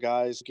 Yeah. If our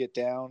guys get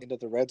down into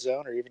the red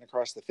zone or even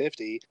across the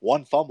 50,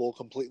 one fumble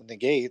completely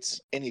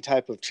negates any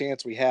type of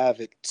chance we have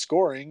at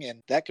scoring,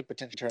 and that could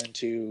potentially turn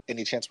into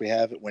any chance we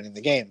have at winning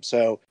the game.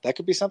 So that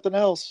could be something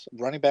else.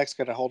 Running back's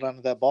got to hold on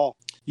to that ball.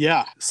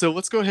 Yeah. So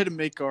let's go ahead and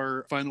make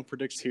our final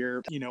predictions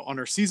here. You know, on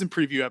our season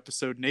preview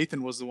episode,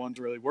 Nathan was the one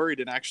really worried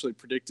and actually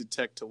predicted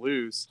Tech to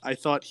lose. I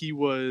thought he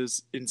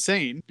was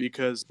insane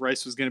because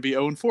Rice was going to be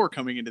 0-4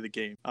 coming into the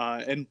game.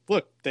 And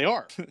look, they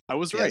are. I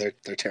was right.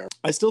 They're terrible.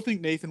 I still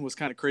think Nathan was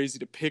kind of crazy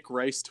to pick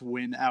Rice to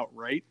win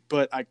outright,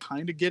 but I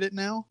kind of get it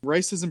now.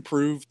 Rice has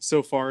improved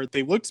so far.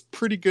 They looked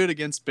pretty good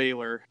against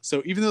Baylor.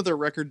 So even though their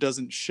record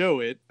doesn't show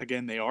it,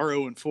 again, they are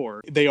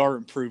 0-4, they are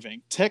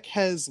improving. Tech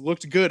has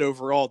looked good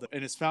overall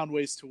and has found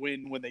ways to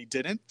win when they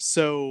didn't.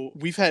 So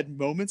we've had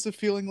moments of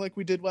feeling like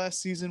we did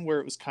last season where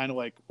it was kind of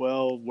like,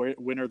 well,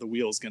 when are the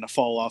wheels going to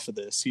fall off of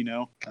this, you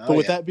know? But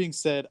with that being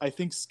said, I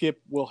think Skip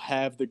will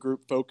have the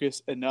group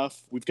focus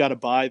enough. We've got to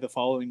bye the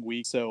following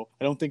week. So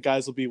I don't think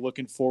guys will be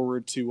looking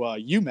forward to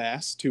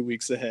UMass 2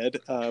 weeks ahead,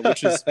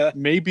 which is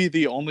maybe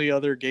the only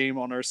other game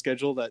on our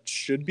schedule that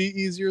should be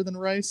easier than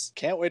Rice.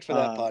 Can't wait for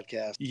that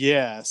podcast.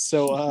 Yeah.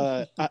 So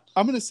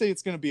I'm going to say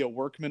it's going to be a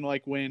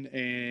workmanlike win,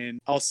 and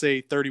I'll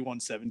say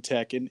 31-7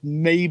 Tech, and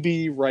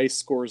maybe Rice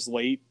scores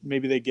late.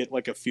 Maybe they get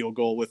like a field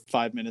goal with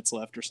 5 minutes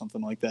left or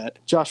something like that.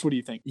 Josh, what do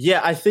you think?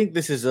 Yeah, I think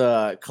this is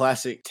a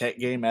classic Tech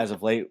game as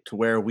of late, to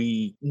where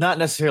we not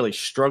necessarily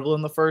struggle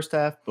in the first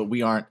half, but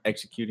we aren't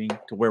executing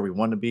to where we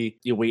want to be.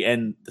 You know, we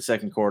end the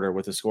second quarter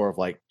with a score of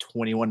like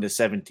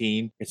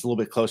 21-17. It's a little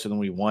bit closer than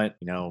we want.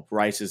 You know,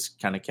 Rice has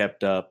kind of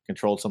kept up,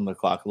 controlled some of the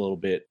clock a little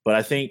bit, but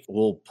I think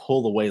we'll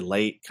pull away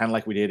late, kind of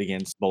like we did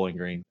against Bowling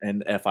Green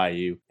and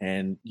FIU.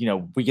 And, you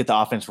know, we get the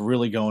offense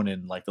really going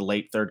in like the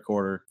late third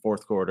quarter,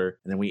 fourth quarter,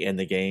 and then we end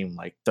the game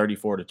like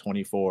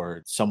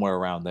 34-24, somewhere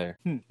around there.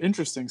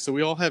 Interesting. So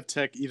we all have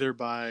Tech either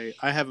by,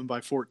 I have them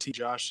by 14.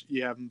 Josh,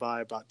 you have them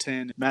by about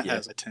 10. Matt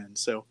has a 10.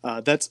 So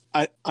that's,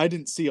 I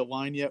didn't see a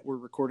line yet. We're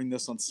recording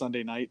this on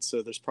Sunday night,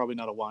 so there's probably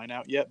not a line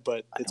out yet,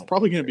 but it's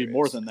probably going to be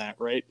more than that,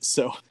 right?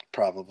 So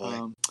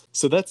probably.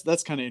 So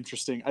that's kind of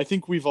interesting. I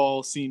think we've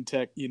all seen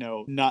Tech, you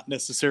know, not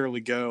necessarily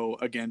go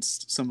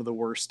against some of the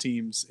worst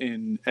teams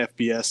in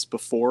FBS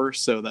before,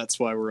 so that's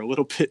why we're a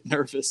little bit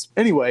nervous.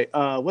 Anyway,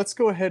 let's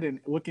go ahead and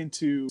look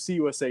into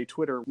CUSA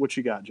Twitter. What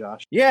you got,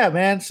 Josh? Yeah,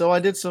 man. So I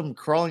did some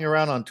crawling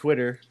around on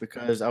Twitter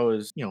because I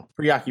was, you know,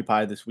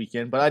 preoccupied this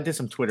weekend, but I did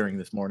some Twittering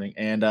this morning,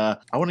 and I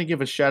want to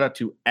give a shout out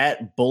to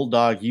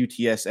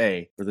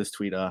 @BulldogUTSA for this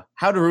tweet.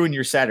 How to ruin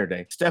your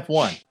Saturday. Step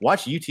 1,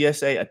 watch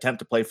UTSA attempt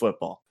to play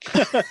football.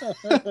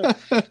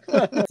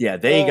 Yeah,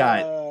 they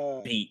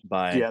got beat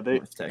by North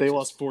Texas. They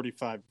lost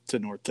 45 to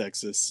North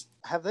Texas.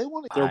 Have they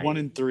won? They're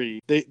 1-3.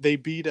 They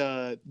beat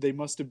they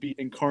must have beat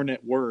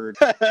Incarnate Word.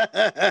 Isn't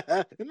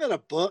that a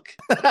book?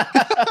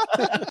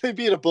 They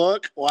beat a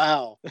book.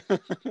 Wow.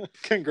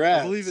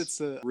 Congrats. I believe it's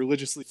a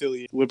religiously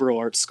affiliated liberal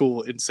arts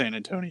school in San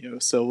Antonio.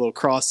 So a little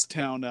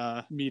cross-town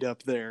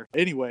meetup there.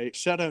 Anyway,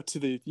 shout out to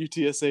the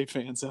UTSA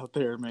fans out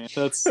there, man.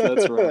 That's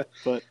rough.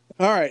 But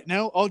all right,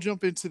 now I'll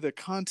jump into the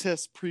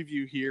contest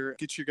preview here.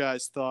 Get your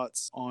guys'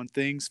 thoughts on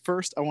things.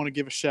 First, I want to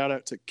give a shout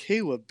out to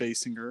Caleb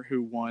Basinger,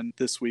 who won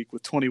this week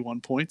with 21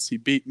 points. He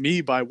beat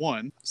me by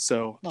 1.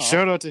 So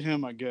shout out to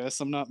him, I guess.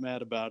 I'm not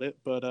mad about it.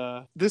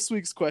 But this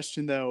week's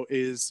question, though,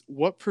 is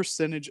what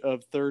percentage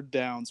of third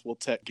downs will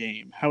Tech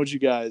game? How would you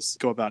guys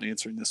go about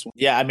answering this one?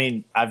 Yeah, I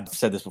mean, I've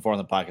said this before on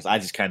the podcast. I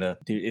just kind of,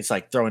 it's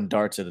like throwing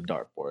darts at a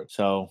dartboard.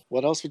 So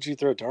what else would you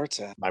throw darts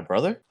at? My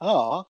brother.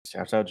 Oh,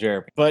 shouts out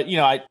Jeremy. But, you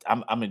know,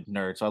 I'm a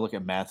nerd, so I look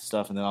at math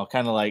stuff, and then I'll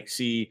kind of like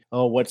see,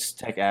 what's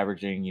Tech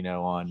averaging, you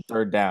know, on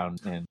third down.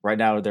 And right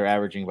now they're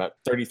averaging about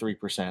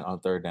 33% on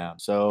third down.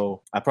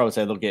 So I probably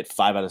say they'll get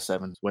 5 out of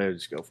 7. Way to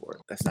just go for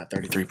it. That's not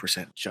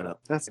 33%. Shut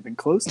up. That's even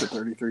close to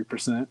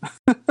 33%.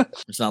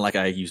 It's not like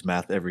I use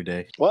math every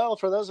day. Well,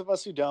 for those of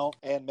us who don't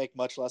and make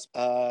much less,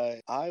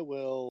 I'm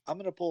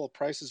going to pull a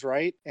Price is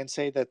Right and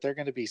say that they're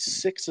going to be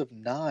 6 of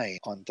 9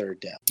 on third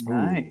down.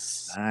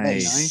 Nice.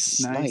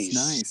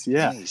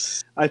 Yeah.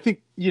 Nice. I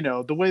think, you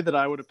know, the way that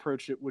I would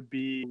approach it would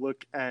be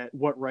look at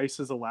what Rice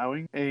is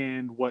allowing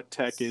and what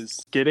Tech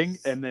is getting,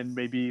 and then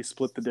maybe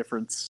split the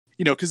difference.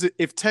 You know, because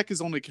if Tech is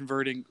only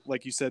converting,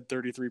 like you said,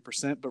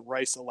 33%, but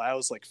Rice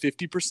allows like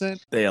 50%.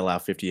 They allow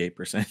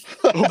 58%.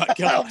 Oh, my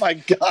God. Oh, my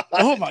God.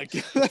 Oh, my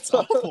God. That's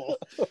awful.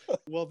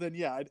 Well, then,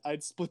 yeah,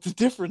 I'd split the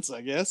difference,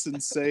 I guess,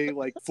 and say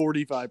like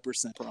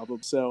 45%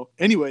 problem. So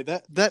anyway,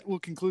 that will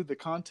conclude the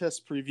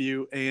contest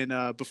preview.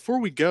 And before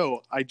we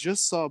go, I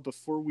just saw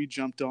before we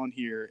jumped on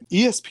here,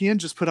 ESPN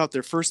just put out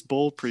their first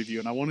bowl preview,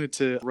 and I wanted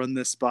to run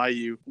this by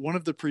you. One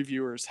of the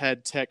previewers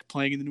had Tech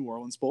playing in the New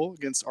Orleans Bowl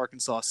against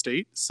Arkansas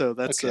State. So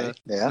that's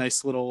Yeah.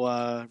 Nice little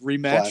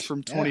rematch Flash. from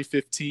Yeah.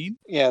 2015.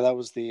 Yeah, that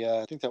was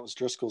I think that was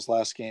Driscoll's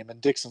last game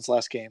and Dixon's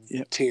last game.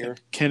 Yep. Tier.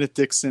 Kenneth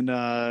Dixon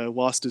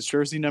lost his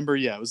jersey number.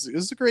 Yeah, it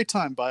was a great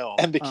time by all.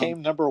 And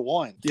became number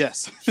 1.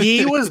 Yes.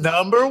 He was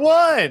number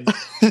 1.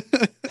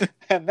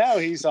 And now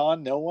he's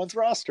on no one's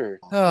roster.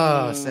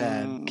 Oh,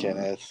 sad.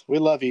 Kenneth, we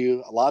love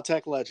you. La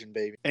Tech legend,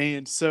 baby.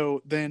 And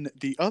so then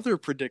the other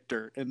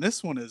predictor, and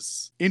this one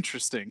is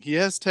interesting. He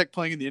has Tech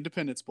playing in the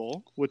Independence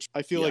Bowl, which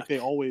I feel like Yuck. they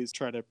always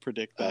try to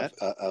predict that.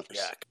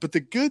 Yuck. But the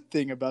good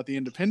thing about the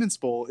Independence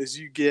Bowl is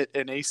you get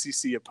an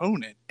ACC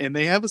opponent, and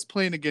they have us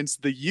playing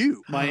against the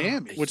U,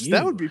 Miami, which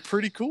that U. would be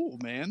pretty cool,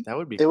 man. That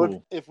would be It cool.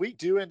 would, if we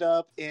do end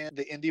up in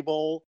the Indy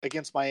Bowl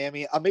against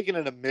Miami, I'm making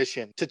it a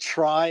mission to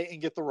try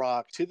and get The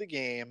Rock to the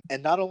game,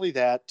 and not only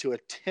that, to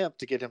attempt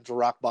to get him to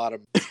rock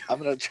bottom. I'm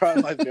going to try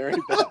my very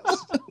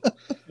best.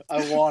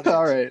 I want it.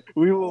 All right,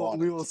 we I will want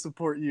we it. will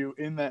support you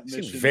in that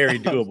Seems mission. very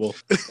doable.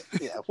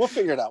 Yeah, we'll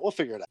figure it out. All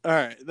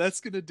right,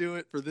 that's gonna do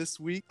it for this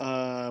week.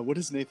 What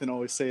does Nathan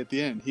always say at the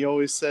end? He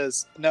always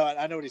says, No,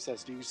 I know what he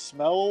says. Do you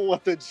smell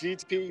what the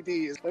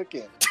GTPD is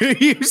cooking? Do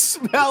you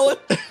smell it?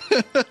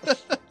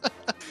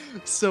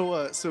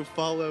 So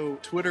follow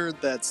Twitter.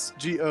 That's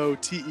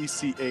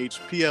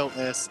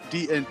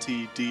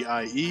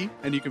GOTECHPLSDNTDIE,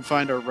 and you can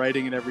find our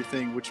writing and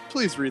everything. Which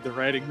please read the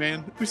writing,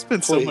 man. We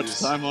spend so much Please.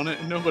 time on it,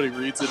 and nobody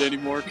reads it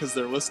anymore because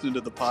they're listening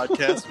to the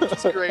podcast, which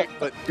is great.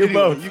 But Do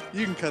anyway, both.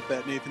 you can cut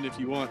that, Nathan, if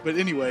you want. But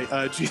anyway,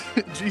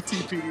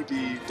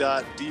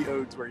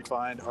 GTPDD.do is where you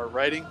find our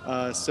writing.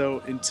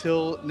 So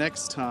until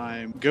next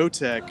time, go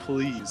Tech,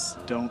 please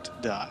don't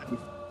die.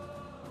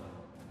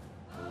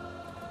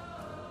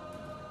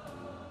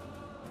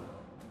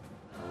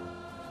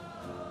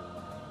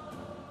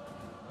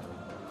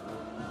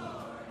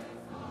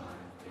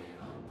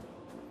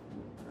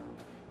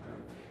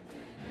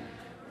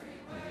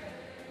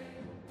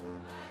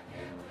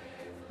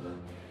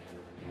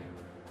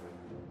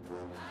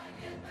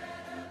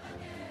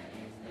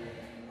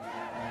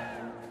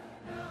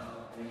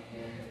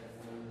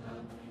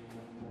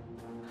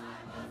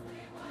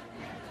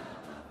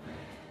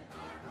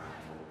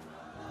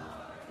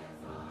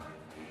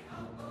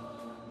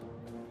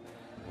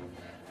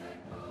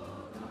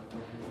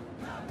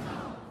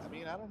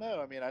 I don't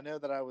know. I know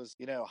that I was,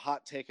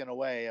 hot taken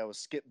away. I was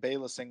Skip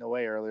Baylessing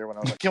away earlier when I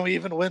was like, can we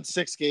even win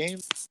 6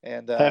 games?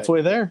 And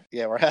Halfway there.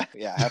 Yeah, we're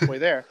halfway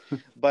there.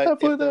 But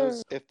Halfway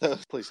if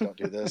those, please don't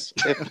do this.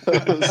 If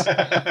those,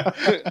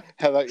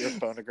 how about your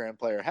phonogram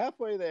player?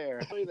 Halfway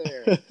there.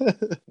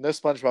 No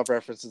SpongeBob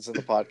references in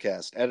the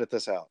podcast. Edit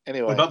this out.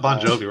 Anyway. What about Bon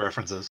Jovi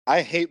references?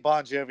 I hate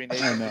Bon Jovi.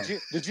 Nathan. I know.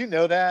 Did you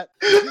know that?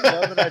 Did you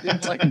know that I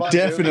didn't like Bon Jovi?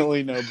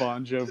 Definitely no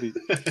Bon Jovi.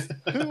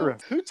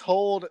 Who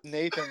told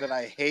Nathan that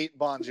I hate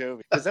Bon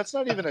Jovi? Because that's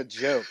not even a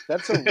joke.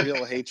 That's a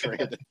real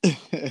hatred.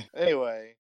 Anyway.